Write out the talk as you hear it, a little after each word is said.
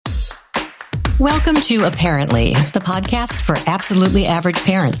Welcome to Apparently, the podcast for absolutely average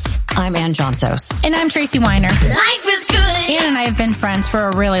parents. I'm Ann Johnsos. And I'm Tracy Weiner. Life is good. Ann and I have been friends for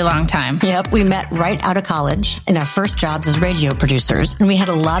a really long time. Yep, we met right out of college in our first jobs as radio producers, and we had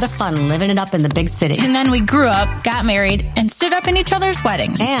a lot of fun living it up in the big city. And then we grew up, got married, and stood up in each other's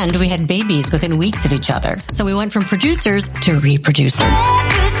weddings. And we had babies within weeks of each other. So we went from producers to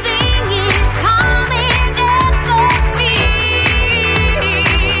reproducers. Everything is coming up for me.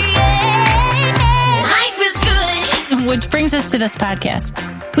 Life is good. Which brings us to this podcast.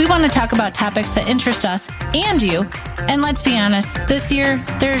 We want to talk about topics that interest us and you. And let's be honest, this year,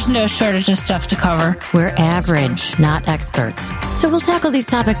 there's no shortage of stuff to cover. We're average, not experts. So we'll tackle these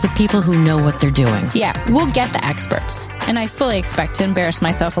topics with people who know what they're doing. Yeah, we'll get the experts. And I fully expect to embarrass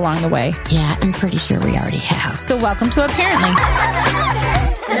myself along the way. Yeah, I'm pretty sure we already have. So welcome to Apparently.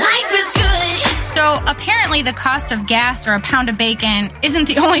 Life is good. So apparently the cost of gas or a pound of bacon isn't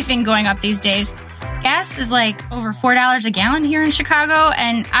the only thing going up these days. Gas is like over $4 a gallon here in Chicago,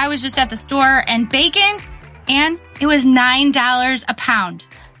 and I was just at the store, and bacon, and it was $9 a pound.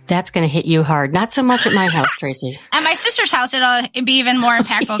 That's going to hit you hard. Not so much at my house, Tracy. At my sister's house, it'd be even more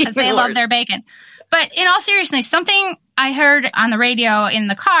impactful because they love their bacon. But in all seriousness, something I heard on the radio in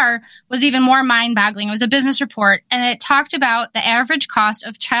the car was even more mind-boggling. It was a business report, and it talked about the average cost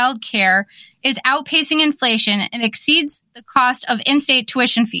of childcare is outpacing inflation and exceeds the cost of in-state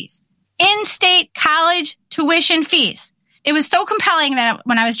tuition fees. In-state college tuition fees. It was so compelling that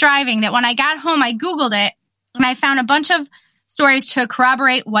when I was driving, that when I got home, I Googled it, and I found a bunch of stories to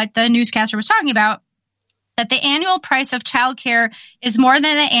corroborate what the newscaster was talking about, that the annual price of childcare is more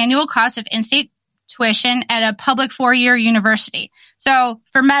than the annual cost of in-state tuition at a public four-year university. So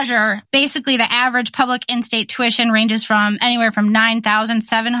for measure, basically the average public in-state tuition ranges from anywhere from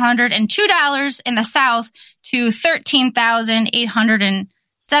 $9,702 in the South to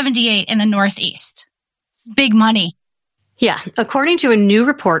 $13,878 in the Northeast. It's big money. Yeah. According to a new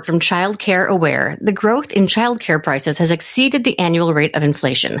report from Childcare Aware, the growth in childcare prices has exceeded the annual rate of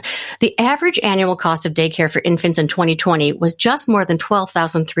inflation. The average annual cost of daycare for infants in 2020 was just more than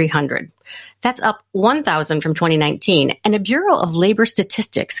 $12,300. That's up $1,000 from 2019. And a Bureau of Labor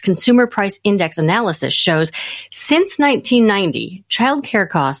Statistics Consumer Price Index analysis shows since 1990, childcare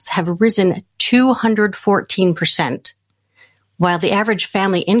costs have risen 214%. While the average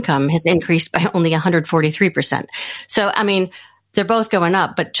family income has increased by only 143%. So, I mean, they're both going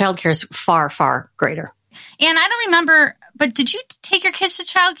up, but childcare is far, far greater. And I don't remember, but did you take your kids to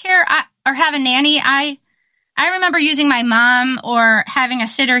childcare or have a nanny? I remember using my mom or having a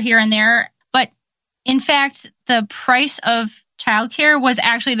sitter here and there. But in fact, the price of childcare was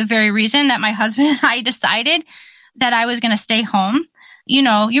actually the very reason that my husband and I decided that I was going to stay home. You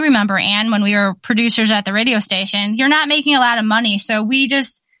know, you remember, Ann, when we were producers at the radio station, you're not making a lot of money. So we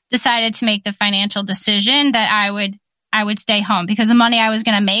just decided to make the financial decision that I would stay home because the money I was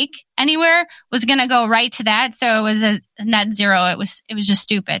going to make anywhere was going to go right to that. So it was a net zero. It was just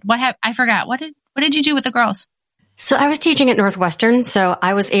stupid. I forgot. What did you do with the girls? So I was teaching at Northwestern, so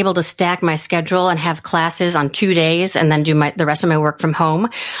I was able to stack my schedule and have classes on 2 days and then do the rest of my work from home.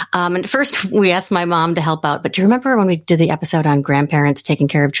 And first we asked my mom to help out, but do you remember when we did the episode on grandparents taking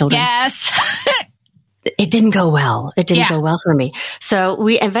care of children? Yes. It didn't go well. It didn't go well for me. So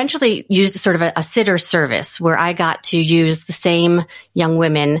we eventually used sort of a sitter service where I got to use the same young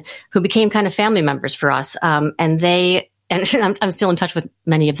women who became kind of family members for us. And I'm still in touch with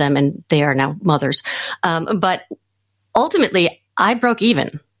many of them, and they are now mothers. But ultimately, I broke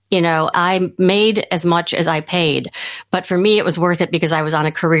even. You know, I made as much as I paid, but for me, it was worth it because I was on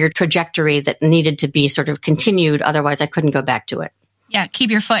a career trajectory that needed to be sort of continued. Otherwise, I couldn't go back to it. Yeah,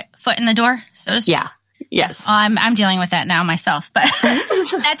 keep your foot in the door, so to speak. Yeah. Yes. I'm dealing with that now myself, but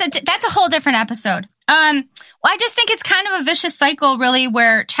that's a whole different episode. Well, I just think it's kind of a vicious cycle, really,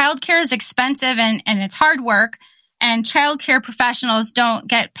 where childcare is expensive and it's hard work, and childcare professionals don't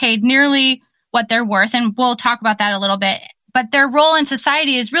get paid nearly what they're worth. And we'll talk about that a little bit. But their role in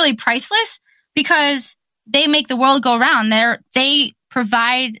society is really priceless because they make the world go round. They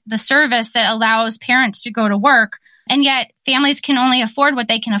provide the service that allows parents to go to work. And yet families can only afford what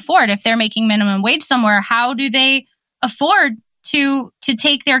they can afford. If they're making minimum wage somewhere, how do they afford to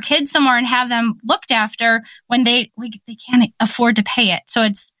take their kids somewhere and have them looked after when they can't afford to pay it? So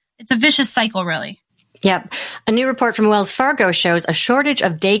it's a vicious cycle, really. Yep. A new report from Wells Fargo shows a shortage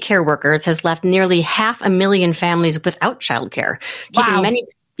of daycare workers has left nearly 500,000 families without childcare. Wow.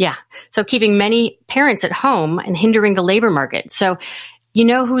 Keeping many parents at home and hindering the labor market. So, you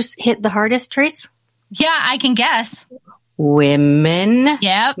know who's hit the hardest, Trace? Yeah, I can guess. Women.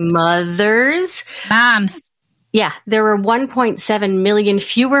 Yep. Mothers. Moms. Yeah, there were 1.7 million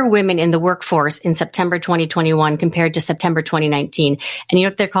fewer women in the workforce in September 2021 compared to September 2019. And you know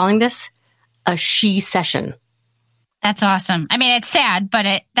what they're calling this? A she-cession. That's awesome. I mean, it's sad,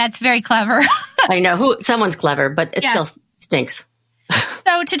 but that's very clever. I know someone's clever, but it still stinks.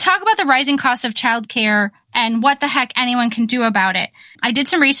 So to talk about the rising cost of childcare and what the heck anyone can do about it, I did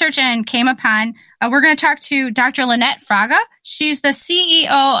some research and came upon, we're going to talk to Dr. Lynette Fraga. She's the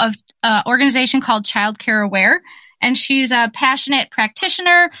CEO of an organization called Childcare Aware, and she's a passionate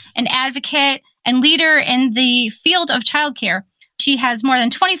practitioner, an advocate, and leader in the field of childcare. She has more than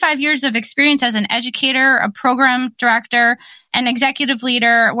 25 years of experience as an educator, a program director, and executive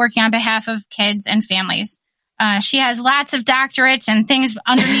leader working on behalf of kids and families. She has lots of doctorates and things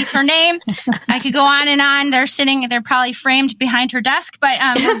underneath her name. I could go on and on. They're probably framed behind her desk, but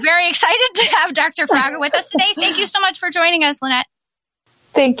we're very excited to have Dr. Fraga with us today. Thank you so much for joining us, Lynette.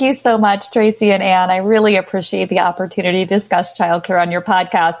 Thank you so much, Tracy and Ann. I really appreciate the opportunity to discuss childcare on your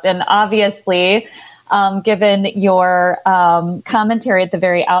podcast. And obviously, given your commentary at the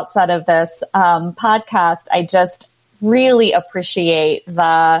very outset of this podcast, I just really appreciate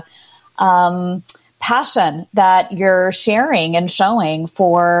the passion that you're sharing and showing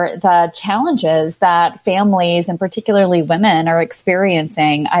for the challenges that families and particularly women are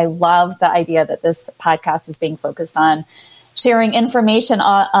experiencing. I love the idea that this podcast is being focused on sharing information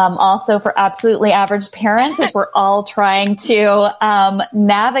also for absolutely average parents as we're all trying to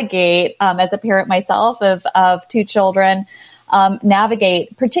navigate, as a parent myself of two children,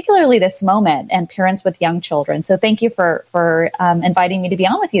 navigate particularly this moment and parents with young children. So thank you for inviting me to be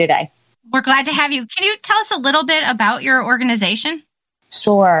on with you today. We're glad to have you. Can you tell us a little bit about your organization?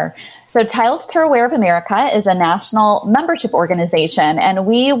 Sure. So Childcare Aware of America is a national membership organization, and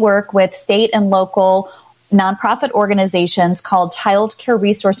we work with state and local nonprofit organizations called child care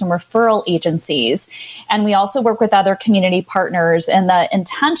resource and referral agencies. And we also work with other community partners. And the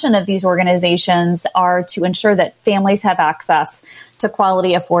intention of these organizations are to ensure that families have access to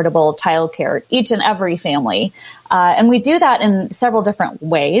quality, affordable childcare, each and every family. And we do that in several different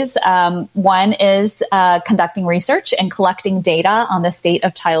ways. One is conducting research and collecting data on the state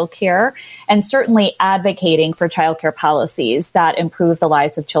of childcare, and certainly advocating for childcare policies that improve the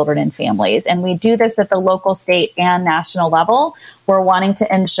lives of children and families. And we do this at the local, state, and national level. We're wanting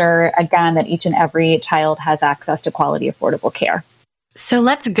to ensure, again, that each and every child has access to quality, affordable care. So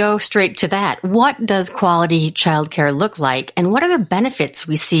let's go straight to that. What does quality childcare look like, and what are the benefits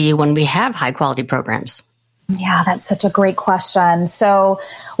we see when we have high quality programs? Yeah, that's such a great question. So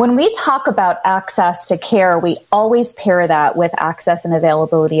when we talk about access to care, we always pair that with access and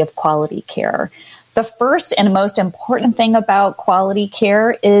availability of quality care. The first and most important thing about quality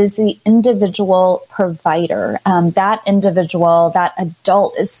care is the individual provider. That individual, that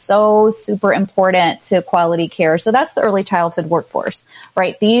adult is so super important to quality care. So that's the early childhood workforce,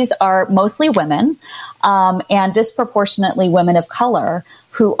 right? These are mostly women and disproportionately women of color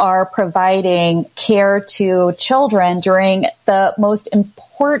who are providing care to children during the most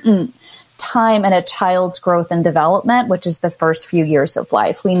important time in a child's growth and development, which is the first few years of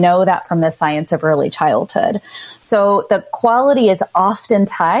life. We know that from the science of early childhood. So the quality is often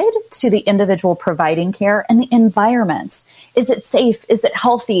tied to the individual providing care and the environments. Is it safe? Is it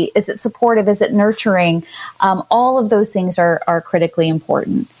healthy? Is it supportive? Is it nurturing? All of those things are critically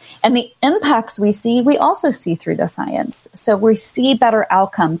important. And the impacts we also see through the science. So we see better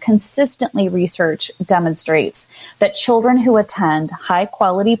outcome. Consistently, research demonstrates that children who attend high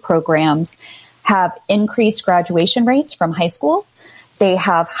quality programs have increased graduation rates from high school. They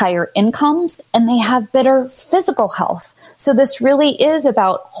have higher incomes, and they have better physical health. So this really is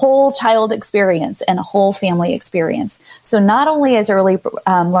about whole child experience and whole family experience. So not only is early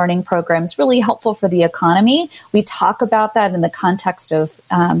learning programs really helpful for the economy, we talk about that in the context of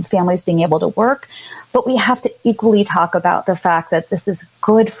families being able to work, but we have to equally talk about the fact that this is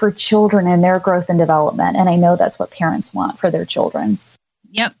good for children and their growth and development. And I know that's what parents want for their children.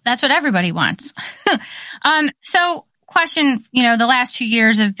 Yep, that's what everybody wants. So question, the last 2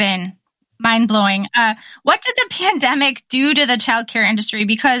 years have been mind-blowing. What did the pandemic do to the childcare industry?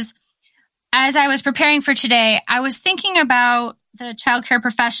 Because as I was preparing for today, I was thinking about the childcare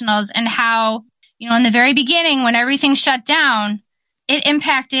professionals and how, in the very beginning, when everything shut down, it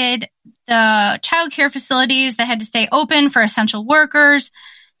impacted the childcare facilities that had to stay open for essential workers.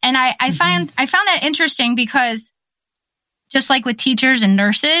 And I found that interesting because just like with teachers and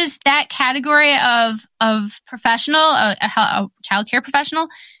nurses, that category of professional, a childcare professional,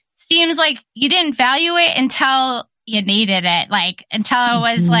 seems like you didn't value it until you needed it, until it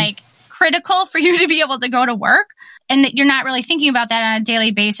was critical for you to be able to go to work. And you're not really thinking about that on a daily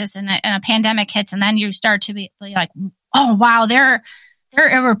basis, and a pandemic hits, and then you start to be like, oh, wow, they're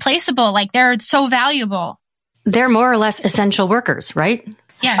irreplaceable. Like, they're so valuable. They're more or less essential workers, right?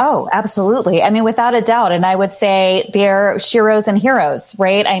 Yeah. Oh, absolutely. I mean, without a doubt. And I would say they're sheroes and heroes,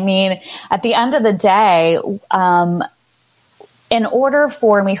 right? I mean, at the end of the day, in order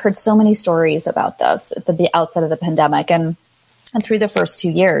for, and we heard so many stories about this at the outset of the pandemic and through the first 2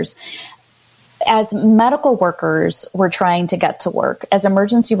 years, as medical workers were trying to get to work, as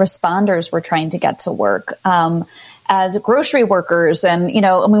emergency responders were trying to get to work, as grocery workers, and,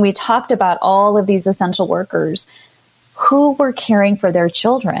 when we talked about all of these essential workers who were caring for their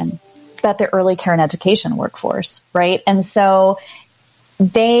children, that the early care and education workforce, right? And so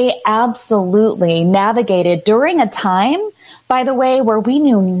they absolutely navigated during a time, by the way, where we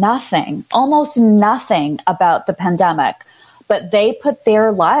knew nothing, almost nothing about the pandemic, but they put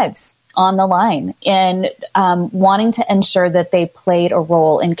their lives on the line in wanting to ensure that they played a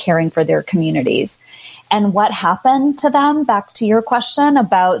role in caring for their communities. And what happened to them, back to your question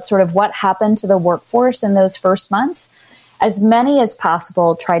about sort of what happened to the workforce in those first months, as many as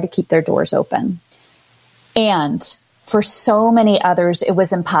possible tried to keep their doors open. And for so many others, it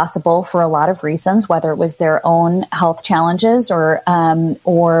was impossible for a lot of reasons, whether it was their own health challenges or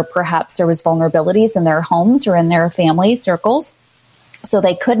perhaps there was vulnerabilities in their homes or in their family circles. So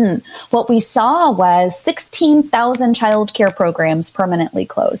they couldn't. What we saw was 16,000 childcare programs permanently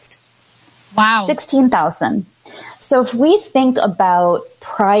closed. Wow. 16,000. So if we think about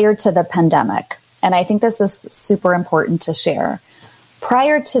prior to the pandemic, and I think this is super important to share,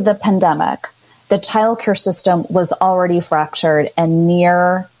 prior to the pandemic, the childcare system was already fractured and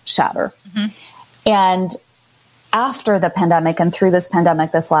near shatter. Mm-hmm. And after the pandemic and through this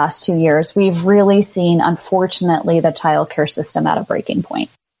pandemic, this last 2 years, we've really seen, unfortunately, the childcare system at a breaking point.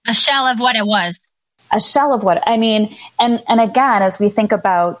 A shell of what it was. A shell of what, I mean, and again, as we think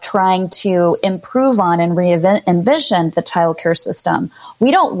about trying to improve on and envision the childcare system,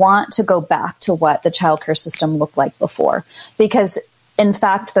 we don't want to go back to what the childcare system looked like before, because in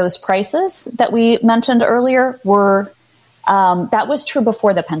fact, those prices that we mentioned earlier were, that was true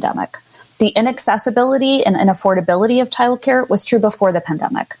before the pandemic. The inaccessibility and affordability of childcare was true before the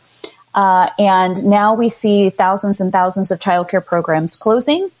pandemic. And now we see thousands and thousands of childcare programs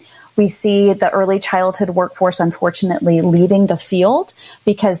closing. We see the early childhood workforce, unfortunately, leaving the field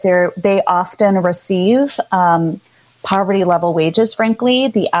because they often receive poverty level wages. Frankly,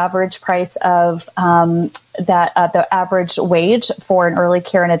 the average price of the average wage for an early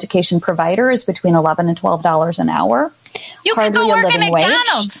care and education provider is between $11 and $12 an hour. You can go work at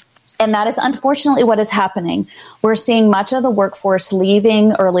McDonald's. And that is unfortunately what is happening. We're seeing much of the workforce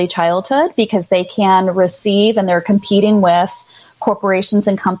leaving early childhood because they can receive, and they're competing with corporations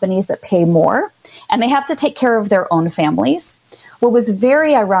and companies that pay more, and they have to take care of their own families. What was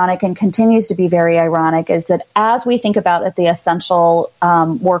very ironic and continues to be very ironic is that as we think about the essential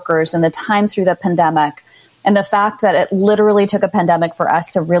workers and the time through the pandemic, and the fact that it literally took a pandemic for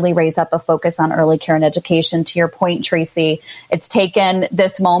us to really raise up a focus on early care and education, to your point, Tracy, it's taken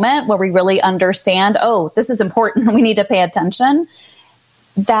this moment where we really understand, oh, this is important, we need to pay attention.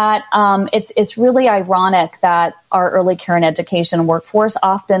 That it's really ironic that our early care and education workforce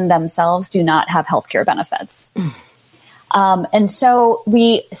often themselves do not have healthcare benefits. And so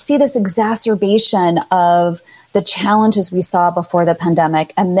we see this exacerbation of the challenges we saw before the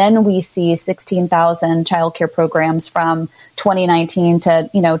pandemic. And then we see 16,000 childcare programs from 2019 to,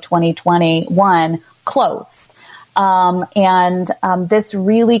 2021 close. This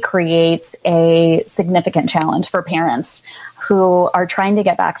really creates a significant challenge for parents who are trying to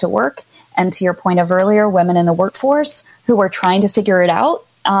get back to work. And to your point of earlier, women in the workforce who are trying to figure it out.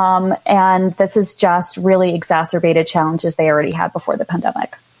 And this is just really exacerbated challenges they already had before the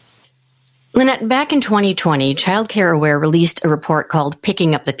pandemic. Lynette, back in 2020, Childcare Aware released a report called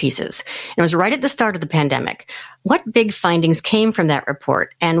Picking Up the Pieces. It was right at the start of the pandemic. What big findings came from that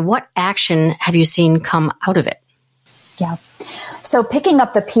report, and what action have you seen come out of it? Yeah. So Picking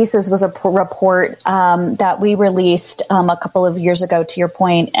Up the Pieces was a report that we released a couple of years ago, to your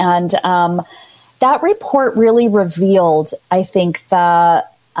point. And that report really revealed, I think, the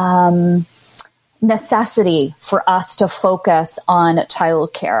necessity for us to focus on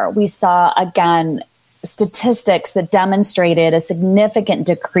childcare. We saw, again, statistics that demonstrated a significant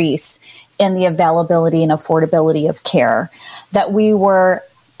decrease in the availability and affordability of care, that we were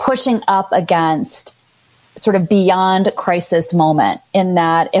pushing up against sort of beyond crisis moment, in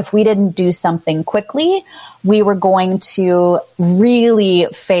that if we didn't do something quickly, we were going to really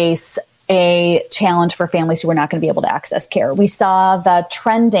face a challenge for families who were not going to be able to access care. We saw the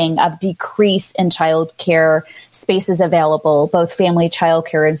trending of decrease in childcare spaces available, both family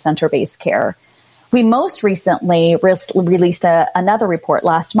childcare and center-based care. We most recently released another report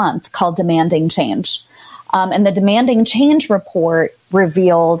last month called Demanding Change. And the Demanding Change report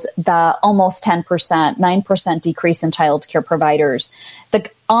revealed the almost 10%, 9% decrease in childcare providers,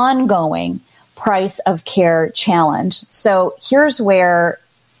 the ongoing price of care challenge. So here's where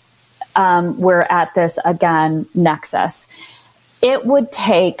we're at this, again, nexus. It would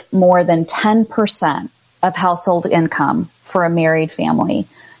take more than 10% of household income for a married family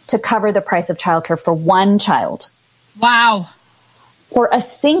to cover the price of childcare for one child. Wow. For a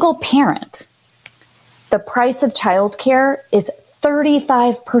single parent, the price of childcare is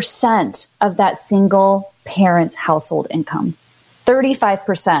 35% of that single parent's household income.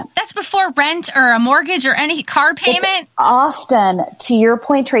 35%. That's before rent or a mortgage or any car payment? It's often, to your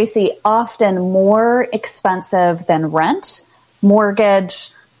point, Tracy, often more expensive than rent,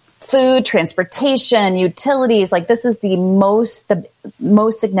 mortgage, food, transportation, utilities. Like, this is the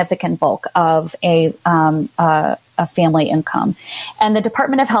most significant bulk of a family income. And the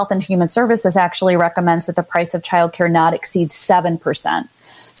Department of Health and Human Services actually recommends that the price of childcare not exceed 7%.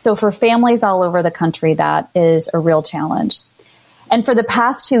 So for families all over the country, that is a real challenge. And for the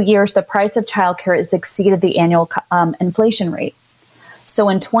past 2 years, the price of childcare has exceeded the annual inflation rate. So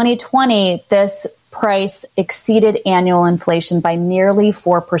in 2020, this price exceeded annual inflation by nearly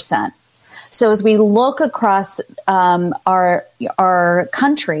 4%. So as we look across our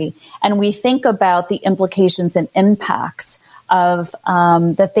country and we think about the implications and impacts of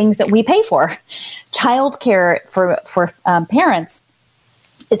the things that we pay for, childcare for parents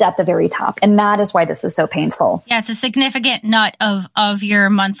is at the very top. And that is why this is so painful. Yeah, it's a significant nut of your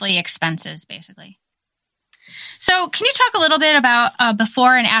monthly expenses, basically. So can you talk a little bit about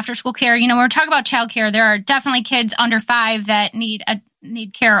before and after school care? You know, when we're talking about childcare, there are definitely kids under 5 that need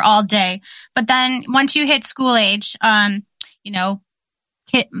care all day. But then once you hit school age, you know,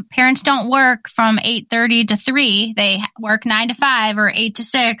 parents don't work from 8:30 to 3. They work 9 to 5 or 8 to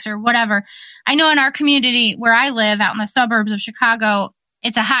 6 or whatever. I know in our community where I live out in the suburbs of Chicago,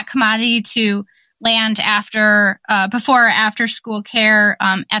 it's a hot commodity to land before or after school care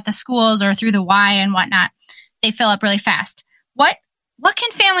at the schools or through the Y and whatnot. They fill up really fast. What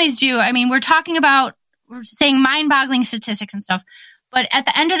can families do? I mean, we're saying mind-boggling statistics and stuff, but at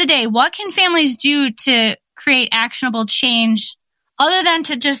the end of the day, what can families do to create actionable change other than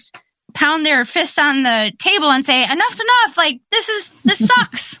to just pound their fists on the table and say, enough's enough. Like, this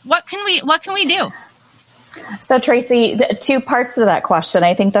sucks. What can we do? So Tracy, 2 parts to that question.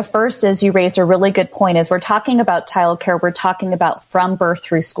 I think the first is you raised a really good point. As we're talking about childcare, we're talking about from birth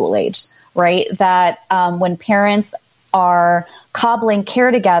through school age, right? That when parents are cobbling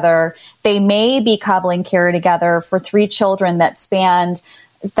care together, they may be cobbling care together for 3 children that span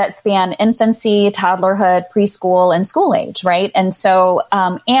infancy, toddlerhood, preschool, and school age, right? And so,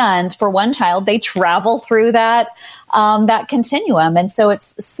 and for one child, they travel through that continuum. And so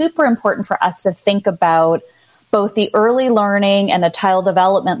it's super important for us to think about both the early learning and the child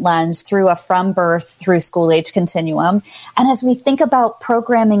development lens through a from birth through school age continuum. And as we think about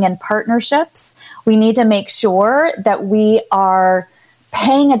programming and partnerships, we need to make sure that we are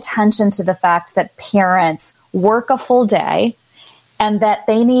paying attention to the fact that parents work a full day and that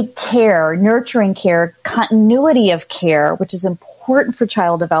they need care, nurturing care, continuity of care, which is important for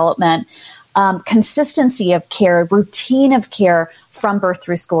child development, consistency of care, routine of care from birth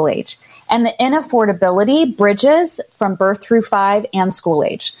through school age. And the inaffordability bridges from birth through 5 and school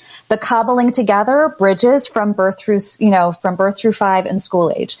age. The cobbling together bridges from birth through 5 and school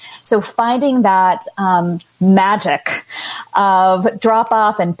age. So finding that magic of drop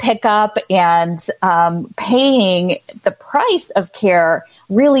off and pick up and paying the price of care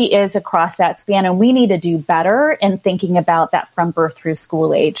really is across that span. And we need to do better in thinking about that from birth through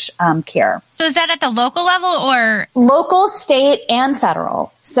school age care. So is that at the local level or? Local, state, and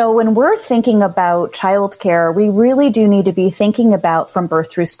federal. So when we're thinking about childcare, we really do need to be thinking about from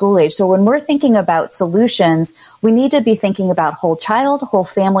birth through school age. So when we're thinking about solutions, we need to be thinking about whole child, whole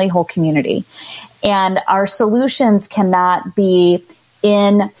family, whole community. And our solutions cannot be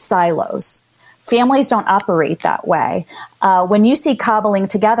in silos. Families don't operate that way. When you see cobbling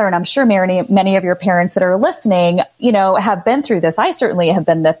together, and I'm sure many of your parents that are listening, have been through this. I certainly have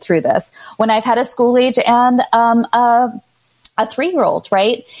been through this. When I've had a school age and a 3-year-old,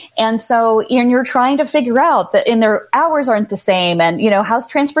 right? And so you're trying to figure out that their hours aren't the same, and how's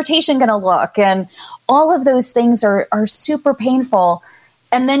transportation going to look, and all of those things are super painful.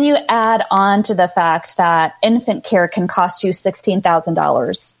 And then you add on to the fact that infant care can cost you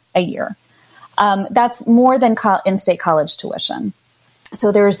 $16,000 a year. That's more than in-state college tuition.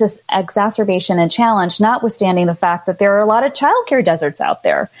 So there's this exacerbation and challenge, notwithstanding the fact that there are a lot of childcare deserts out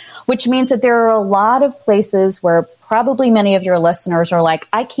there, which means that there are a lot of places where probably many of your listeners are like,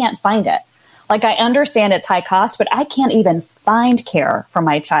 I can't find it. Like, I understand it's high cost, but I can't even find care for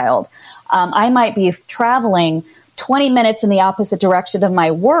my child. I might be traveling 20 minutes in the opposite direction of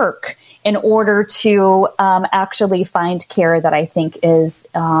my work in order to actually find care that I think is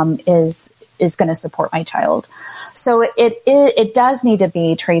going to support my child. So it does need to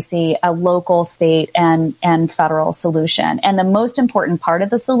be, Tracy, a local, state, and federal solution. And the most important part of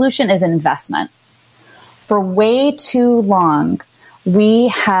the solution is investment. For way too long, we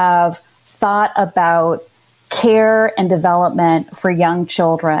have thought about care and development for young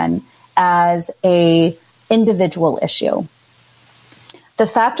children as a individual issue. The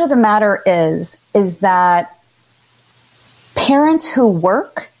fact of the matter is that parents who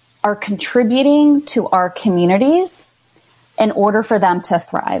work are contributing to our communities in order for them to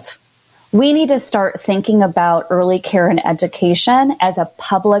thrive. We need to start thinking about early care and education as a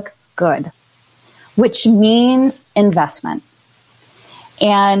public good, which means investment.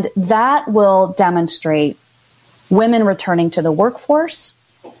 And that will demonstrate women returning to the workforce,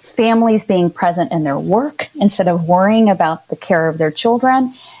 families being present in their work instead of worrying about the care of their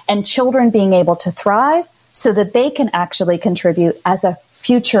children, and children being able to thrive so that they can actually contribute as a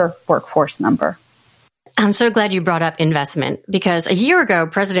future workforce member. I'm so glad you brought up investment, because a year ago,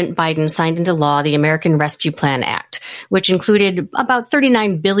 President Biden signed into law the American Rescue Plan Act, which included about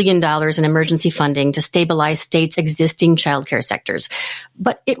 $39 billion in emergency funding to stabilize states' existing childcare sectors.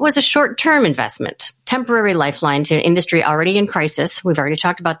 But it was a short-term investment, temporary lifeline to an industry already in crisis. We've already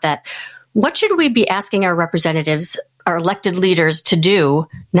talked about that. What should we be asking our representatives, our elected leaders, to do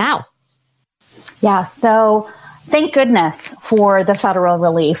now? Yeah, so thank goodness for the federal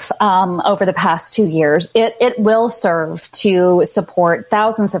relief over the past 2 years. It will serve to support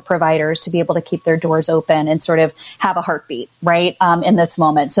thousands of providers to be able to keep their doors open and sort of have a heartbeat, right, in this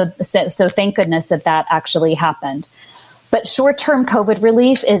moment. So thank goodness that actually happened. But short-term COVID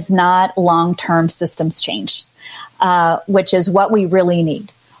relief is not long-term systems change, which is what we really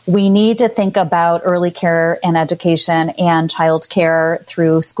need. We need to think about early care and education and child care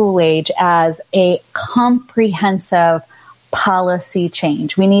through school age as a comprehensive policy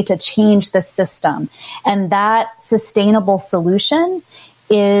change. We need to change the system. And that sustainable solution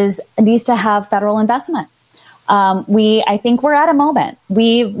needs to have federal investment. I think we're at a moment.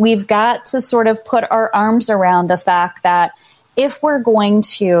 We've got to sort of put our arms around the fact that if we're going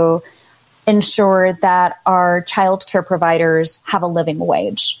to ensure that our child care providers have a living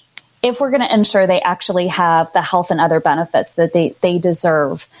wage, if we're going to ensure they actually have the health and other benefits that they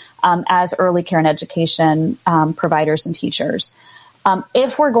deserve as early care and education providers and teachers,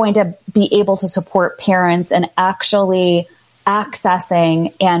 if we're going to be able to support parents in actually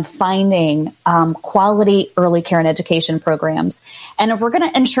accessing and finding quality early care and education programs, and if we're going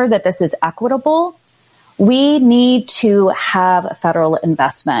to ensure that this is equitable, we need to have federal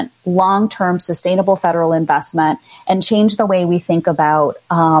investment, long-term sustainable federal investment, and change the way we think about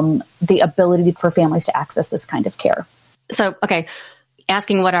the ability for families to access this kind of care. So, okay,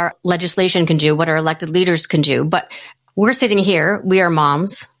 asking what our legislation can do, what our elected leaders can do, but we're sitting here, we are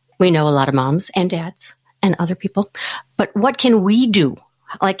moms, we know a lot of moms and dads and other people, but what can we do?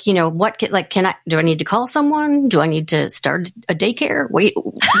 Like, do I need to call someone? Do I need to start a daycare? Wait,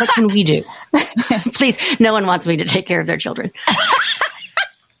 what can we do? Please, no one wants me to take care of their children.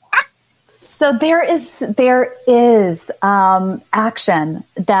 So there is action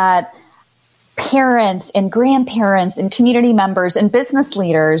that parents and grandparents and community members and business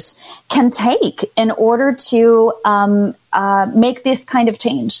leaders can take in order to make this kind of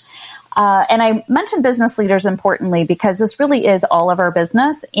change. And I mentioned business leaders importantly because this really is all of our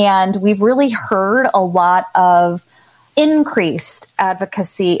business. And we've really heard a lot of increased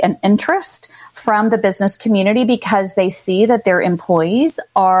advocacy and interest from the business community because they see that their employees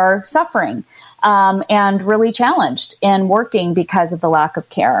are suffering and really challenged in working because of the lack of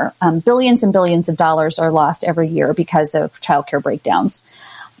care. Billions and billions of dollars are lost every year because of childcare breakdowns.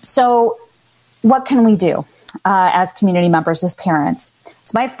 So what can we do as community members, as parents?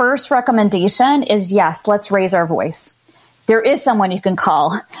 So my first recommendation is, yes, let's raise our voice. There is someone you can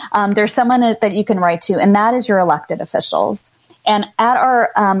call. There's someone that you can write to, and that is your elected officials. And at our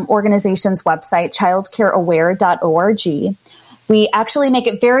organization's website, childcareaware.org, we actually make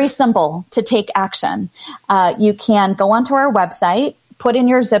it very simple to take action. You can go onto our website, put in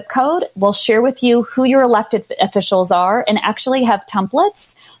your zip code. We'll share with you who your elected officials are and actually have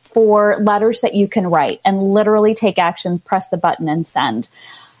templates for letters that you can write and literally take action, press the button and send.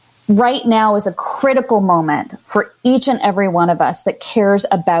 right now is a critical moment for each and every one of us that cares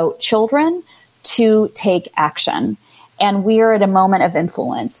about children to take action. And we are at a moment of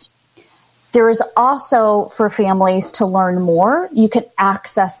influence. There is also for families to learn more. You can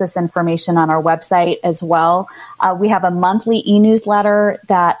access this information on our website as well. We have a monthly e-newsletter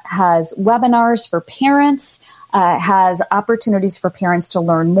that has webinars for parents, has opportunities for parents to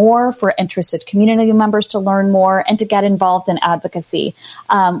learn more, for interested community members to learn more, and to get involved in advocacy.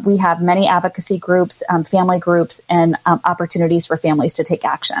 We have many advocacy groups, family groups, and opportunities for families to take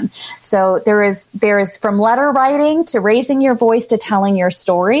action. So there is from letter writing to raising your voice to telling your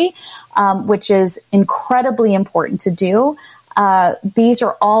story, which is incredibly important to do. These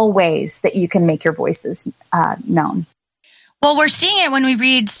are all ways that you can make your voices known. Well, we're seeing it when we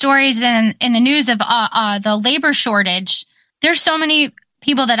read stories in the news of the labor shortage. There's so many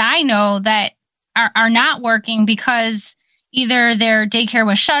people that I know that are not working because either their daycare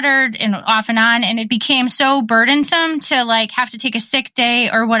was shuttered and off and on, and it became so burdensome to like have to take a sick day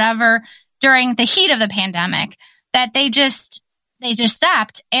or whatever during the heat of the pandemic that they just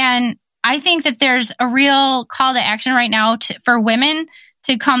stopped. And I think that there's a real call to action right now for women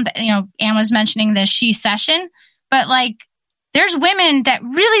to come. Anne was mentioning the She Session, but like, there's women that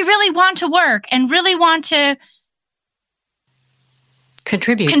really, really want to work and really want to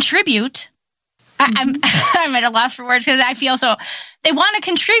contribute. I'm at a loss for words because I feel so. They want to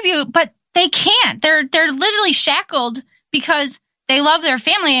contribute, but they can't. They're literally shackled because they love their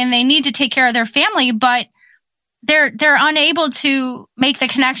family and they need to take care of their family, but they're unable to make the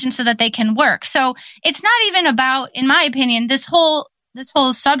connection so that they can work. So it's not even about, in my opinion, this whole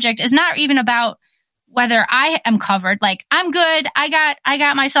subject is not even about whether I am covered. Like, I'm good. I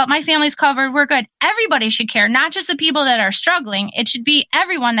got myself, my family's covered. We're good. Everybody should care, not just the people that are struggling. It should be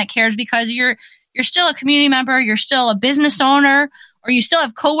everyone that cares because you're still a community member. You're still a business owner, or you still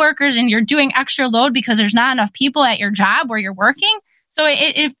have coworkers and you're doing extra load because there's not enough people at your job where you're working. So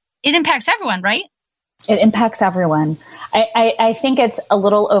it impacts everyone, right? It impacts everyone. I think it's a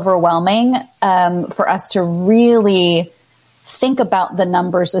little overwhelming for us to really think about the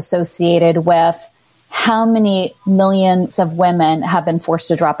numbers associated with how many millions of women have been forced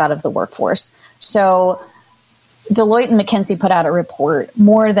to drop out of the workforce. So Deloitte and McKinsey put out a report.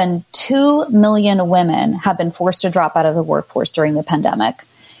 More than 2 million women have been forced to drop out of the workforce during the pandemic.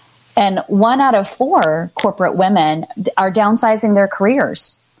 And 1 out of 4 corporate women are downsizing their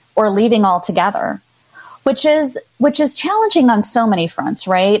careers or leaving altogether, which is challenging on so many fronts,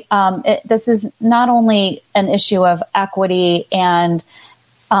 right? This is not only an issue of equity and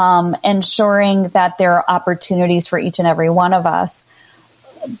ensuring that there are opportunities for each and every one of us,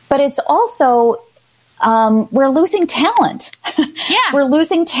 but it's also we're losing talent. Yeah, we're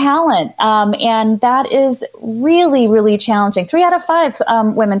losing talent, and that is really, really challenging. 3 out of 5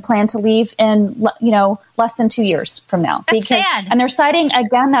 women plan to leave in less than 2 years from now. That's sad. And they're citing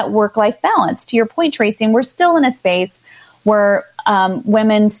again that work-life balance. To your point, Tracy, and we're still in a space where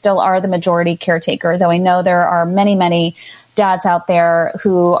women still are the majority caretaker. Though I know there are many, many dads out there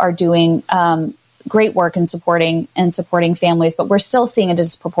who are doing great work in supporting families, but we're still seeing a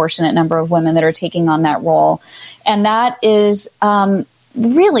disproportionate number of women that are taking on that role. And that is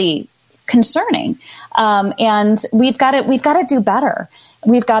really concerning. And we've got to do better.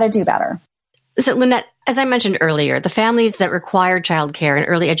 We've got to do better. So, Lynette, as I mentioned earlier, the families that require childcare and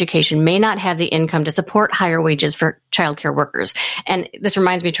early education may not have the income to support higher wages for childcare workers. And this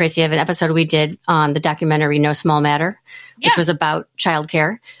reminds me, Tracy, of an episode we did on the documentary No Small Matter, which was about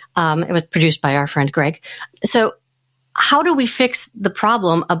childcare. It was produced by our friend Greg. So how do we fix the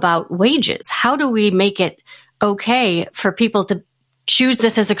problem about wages? How do we make it okay for people to choose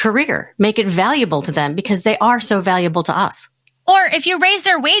this as a career, make it valuable to them because they are so valuable to us? Or if you raise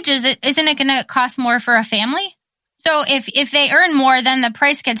their wages, isn't it going to cost more for a family? So if they earn more, then the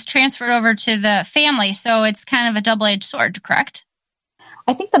price gets transferred over to the family. So it's kind of a double-edged sword, correct?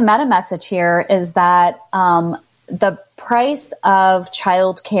 I think the meta message here is that the price of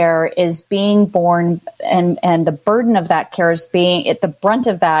childcare is being borne, and the burden of that care is the brunt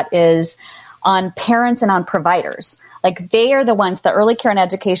of that is on parents and on providers. Like, they are the ones, the early care and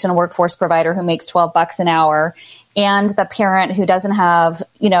education workforce provider who makes $12 an hour, and the parent who doesn't have,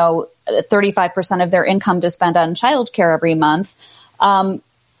 35% of their income to spend on childcare every month,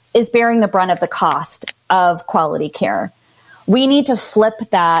 is bearing the brunt of the cost of quality care. We need to flip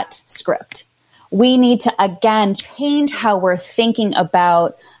that script. We need to, again, change how we're thinking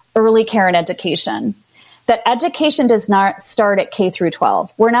about early care and education. That education does not start at K through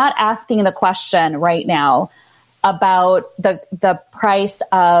 12. We're not asking the question right now about the price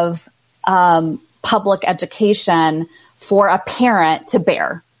of public education for a parent to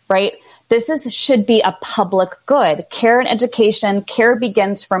bear, right? Should be a public good. Care and education, care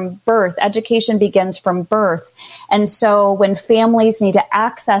begins from birth. Education begins from birth. And so when families need to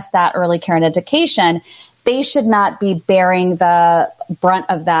access that early care and education, they should not be bearing the brunt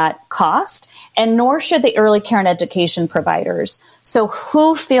of that cost, and nor should the early care and education providers. So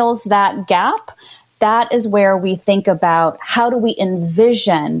who fills that gap? That is where we think about how do we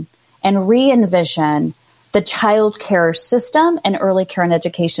envision and re-envision the child care system and early care and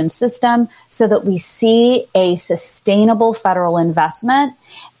education system so that we see a sustainable federal investment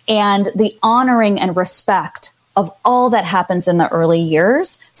and the honoring and respect of all that happens in the early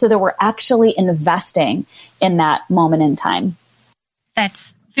years so that we're actually investing in that moment in time.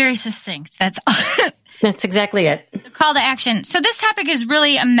 That's very succinct. That's exactly it. The call to action. So this topic is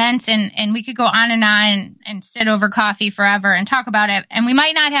really immense, and we could go on and sit over coffee forever and talk about it. And we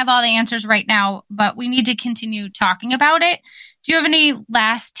might not have all the answers right now, but we need to continue talking about it. Do you have any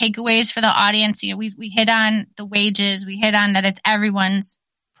last takeaways for the audience? You know, we hit on the wages. We hit on that it's everyone's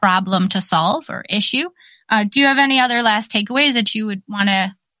problem to solve or issue. Do you have any other last takeaways that you would want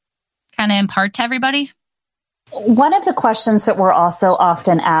to kind of impart to everybody? One of the questions that we're also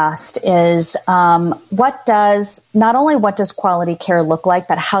often asked is, what does quality care look like,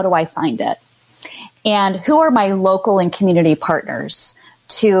 but how do I find it? And who are my local and community partners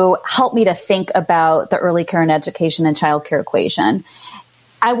to help me to think about the early care and education and child care equation?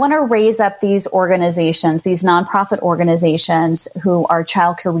 I want to raise up these organizations, these nonprofit organizations who are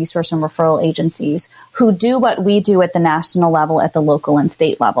child care resource and referral agencies who do what we do at the national level, at the local and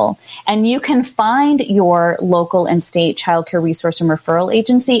state level. And you can find your local and state child care resource and referral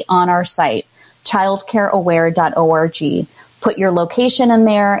agency on our site, childcareaware.org. Put your location in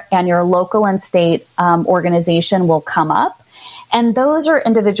there and your local and state organization will come up. And those are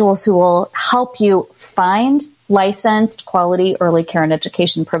individuals who will help you find licensed quality early care and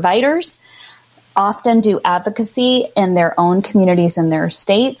education providers, often do advocacy in their own communities in their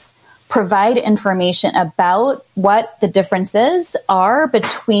states, provide information about what the differences are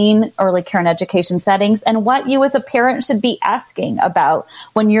between early care and education settings and what you as a parent should be asking about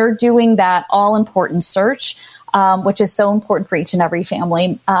when you're doing that all-important search, which is so important for each and every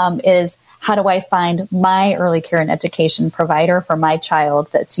family, is how do I find my early care and education provider for my child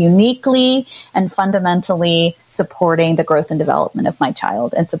that's uniquely and fundamentally supporting the growth and development of my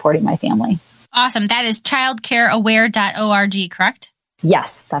child and supporting my family? Awesome. That is childcareaware.org, correct?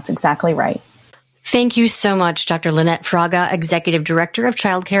 Yes, that's exactly right. Thank you so much, Dr. Lynette Fraga, Executive Director of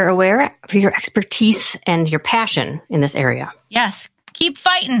Child Care Aware, for your expertise and your passion in this area. Yes. Keep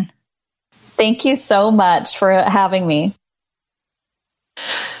fighting. Thank you so much for having me.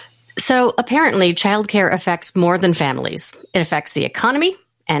 So apparently, childcare affects more than families. It affects the economy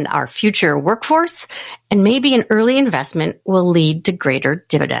and our future workforce, and maybe an early investment will lead to greater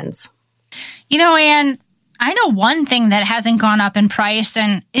dividends. You know, Anne, I know one thing that hasn't gone up in price,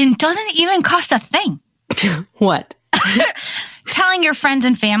 and it doesn't even cost a thing. What? Telling your friends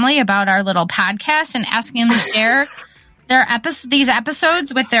and family about our little podcast and asking them to share these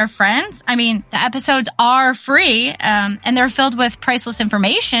episodes with their friends. I mean, the episodes are free, and they're filled with priceless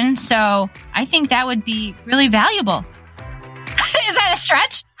information. So I think that would be really valuable. Is that a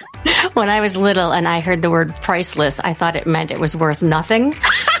stretch? When I was little and I heard the word priceless, I thought it meant it was worth nothing.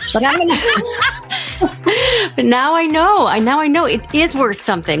 But but now I know it is worth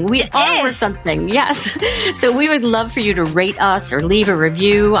something. We are worth something. Yes. So we would love for you to rate us or leave a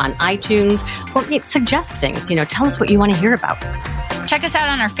review on iTunes or suggest things. Tell us what you want to hear about. Check us out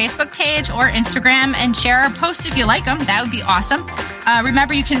on our Facebook page or Instagram and share our posts if you like them. That would be awesome.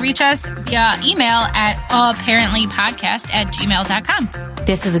 Remember, you can reach us via email at apparentlypodcast@gmail.com.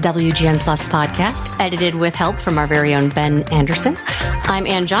 This is a WGN Plus podcast, edited with help from our very own Ben Anderson. I'm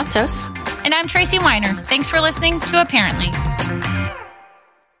Ann Johnsos. And I'm Tracy Weiner. Thanks for listening to Apparently.